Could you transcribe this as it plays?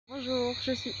Bonjour,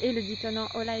 je suis Élodie Tenant,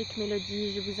 avec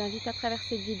Mélodie. Je vous invite à travers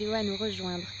cette vidéo à nous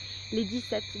rejoindre les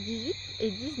 17, 18 et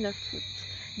 19 août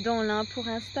dans l'Ain pour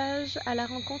un stage à la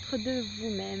rencontre de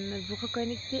vous-même. Vous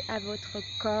reconnecter à votre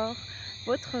corps,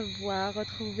 votre voix,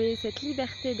 retrouver cette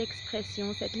liberté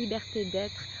d'expression, cette liberté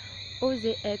d'être,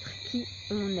 oser être qui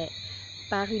on est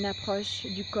par une approche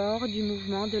du corps, du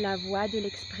mouvement, de la voix, de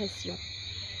l'expression.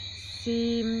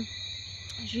 C'est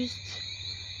juste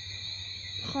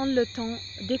prendre le temps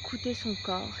d'écouter son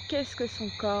corps. Qu'est-ce que son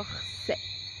corps sait?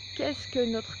 Qu'est-ce que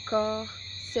notre corps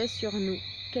sait sur nous?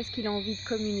 Qu'est-ce qu'il a envie de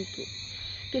communiquer?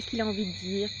 Qu'est-ce qu'il a envie de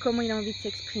dire? Comment il a envie de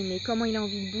s'exprimer? Comment il a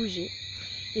envie de bouger?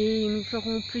 Et nous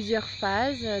ferons plusieurs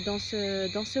phases dans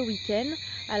ce week-end,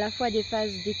 à la fois des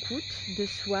phases d'écoute de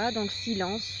soi, dans le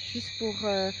silence, juste pour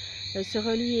se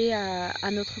relier à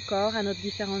notre corps, à nos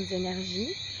différentes énergies,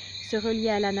 se relier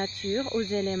à la nature, aux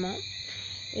éléments.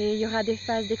 Et il y aura des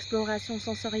phases d'exploration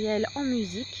sensorielle en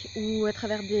musique ou à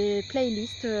travers des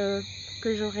playlists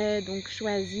que j'aurai donc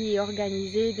choisies et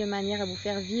organisées de manière à vous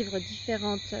faire vivre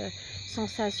différentes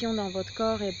sensations dans votre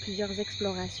corps et plusieurs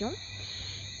explorations.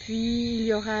 Puis il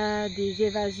y aura des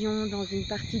évasions dans une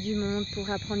partie du monde pour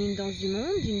apprendre une danse du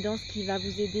monde, une danse qui va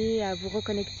vous aider à vous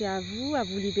reconnecter à vous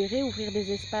libérer, ouvrir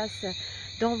des espaces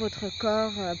dans votre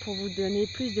corps pour vous donner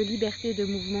plus de liberté de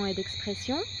mouvement et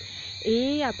d'expression.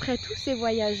 Et après tous ces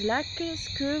voyages-là,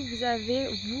 qu'est-ce que vous avez,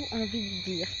 vous, envie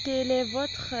de dire? Quelle est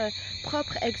votre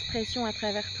propre expression à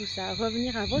travers tout ça?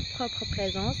 Revenir à votre propre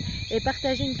présence et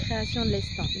partager une création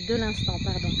de l'instant,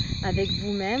 avec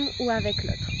vous-même ou avec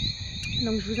l'autre.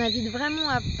 Donc je vous invite vraiment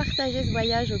à partager ce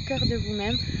voyage au cœur de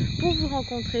vous-même pour vous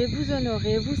rencontrer, vous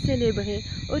honorer, vous célébrer,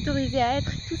 autoriser à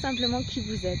être tout simplement qui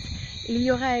vous êtes. Il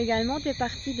y aura également des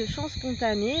parties de chant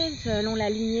spontané selon la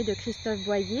lignée de Christophe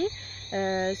Boyer,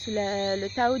 sous le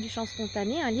Tao du chant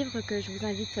spontané, un livre que je vous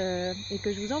invite et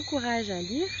que je vous encourage à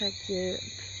lire, qui est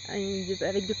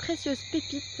avec de précieuses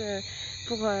pépites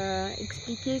pour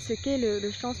expliquer ce qu'est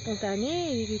le chant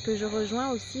spontané et que je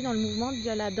rejoins aussi dans le mouvement de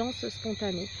la danse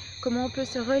spontanée. Comment on peut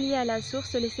se relier à la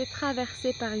source, se laisser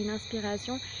traverser par une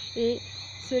inspiration et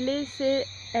se laisser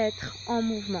être en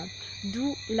mouvement.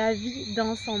 D'où la vie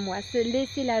danse en moi, se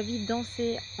laisser la vie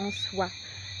danser en soi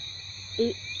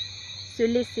et se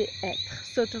laisser être,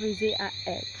 s'autoriser à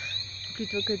être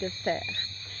plutôt que de faire.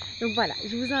 Donc voilà,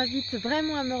 je vous invite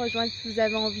vraiment à me rejoindre si vous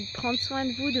avez envie de prendre soin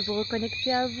de vous, de vous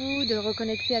reconnecter à vous, de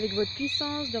reconnecter avec votre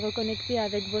puissance, de reconnecter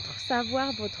avec votre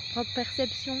savoir, votre propre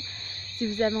perception. Si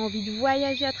vous avez envie de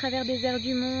voyager à travers des airs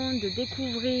du monde, de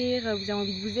découvrir, vous avez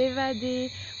envie de vous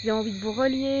évader, vous avez envie de vous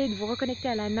relier, de vous reconnecter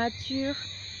à la nature,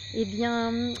 eh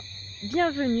bien,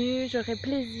 bienvenue, j'aurai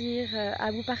plaisir à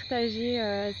vous partager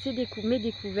mes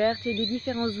découvertes et les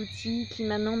différents outils qui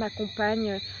maintenant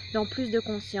m'accompagnent dans plus de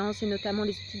conscience et notamment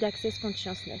les outils d'Access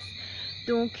Consciousness.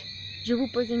 Donc, je vous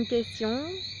pose une question,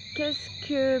 qu'est-ce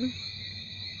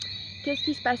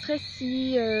qui se passerait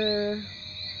si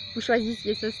vous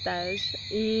choisissiez ce stage?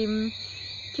 Et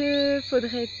que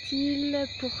faudrait-il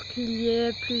pour qu'il y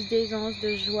ait plus d'aisance,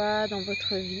 de joie dans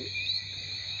votre vie?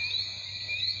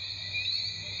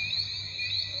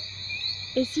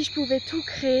 Et si je pouvais tout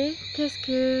créer, qu'est-ce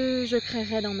que je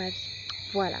créerais dans ma vie?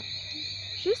 Voilà.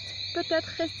 Juste peut-être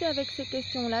rester avec ces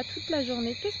questions-là toute la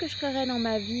journée. Qu'est-ce que je créerais dans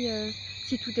ma vie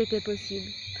si tout était possible?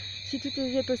 Si tout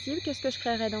était possible, qu'est-ce que je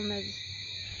créerais dans ma vie?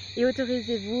 Et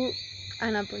autorisez-vous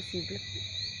à l'impossible.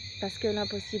 Parce que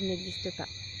l'impossible n'existe pas.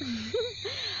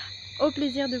 Au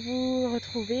plaisir de vous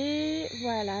retrouver.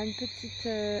 Voilà, une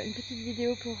petite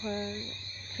vidéo pour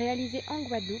réaliser en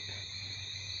Guadeloupe,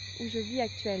 où je vis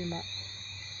actuellement.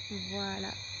 Voilà.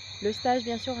 Le stage,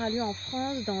 bien sûr, aura lieu en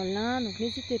France, dans l'Ain, donc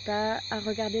n'hésitez pas à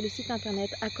regarder le site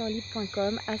internet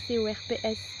accordslibre.com,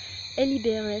 acorps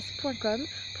libérer.com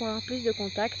pour avoir plus de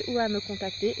contacts ou à me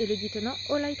contacter. Élodie Tenant,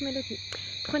 Mélodie.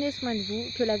 Prenez soin de vous,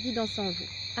 que la vie danse en vous.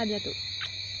 À bientôt.